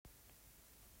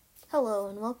Hello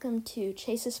and welcome to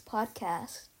Chase's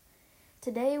podcast.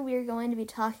 Today we are going to be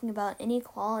talking about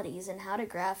inequalities and how to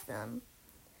graph them.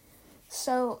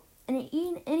 So, an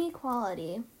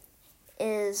inequality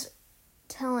is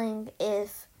telling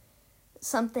if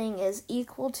something is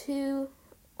equal to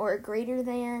or greater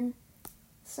than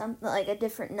something like a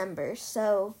different number.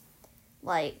 So,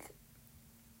 like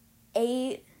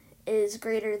 8 is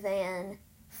greater than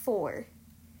 4.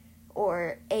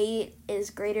 Or 8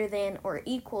 is greater than or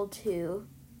equal to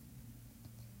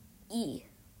E,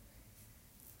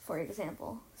 for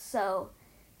example. So,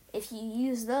 if you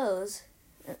use those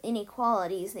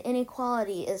inequalities, the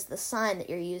inequality is the sign that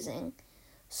you're using.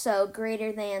 So,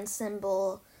 greater than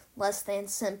symbol, less than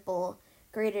symbol,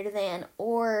 greater than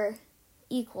or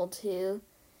equal to,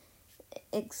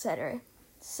 etc.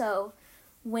 So,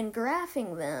 when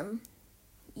graphing them,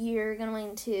 you're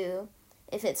going to,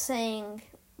 if it's saying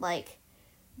like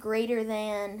greater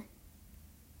than,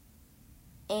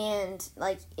 and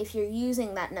like if you're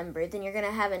using that number, then you're going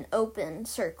to have an open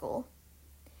circle,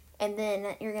 and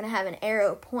then you're going to have an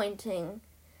arrow pointing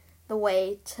the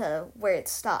way to where it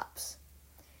stops.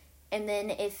 And then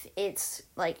if it's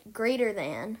like greater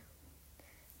than,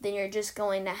 then you're just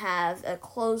going to have a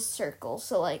closed circle,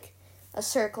 so like a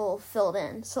circle filled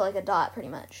in, so like a dot pretty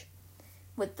much,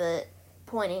 with the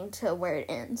pointing to where it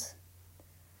ends.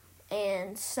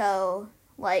 And so,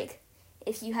 like,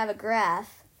 if you have a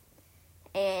graph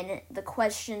and the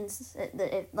question says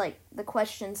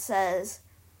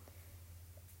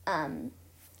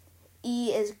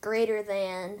E is greater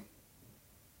than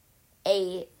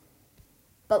 8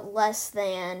 but less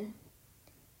than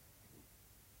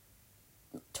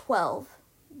 12,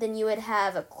 then you would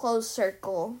have a closed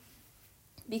circle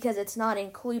because it's not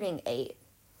including 8.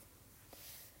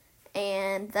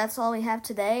 And that's all we have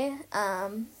today.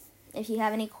 If you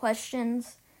have any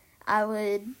questions, I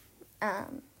would I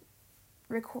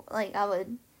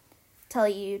would tell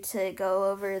you to go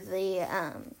over the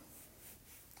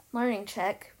learning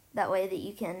check. That way that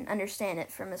you can understand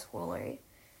it from Miss Woolery.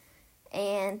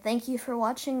 And thank you for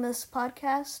watching this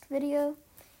podcast video,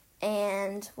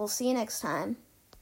 and we'll see you next time.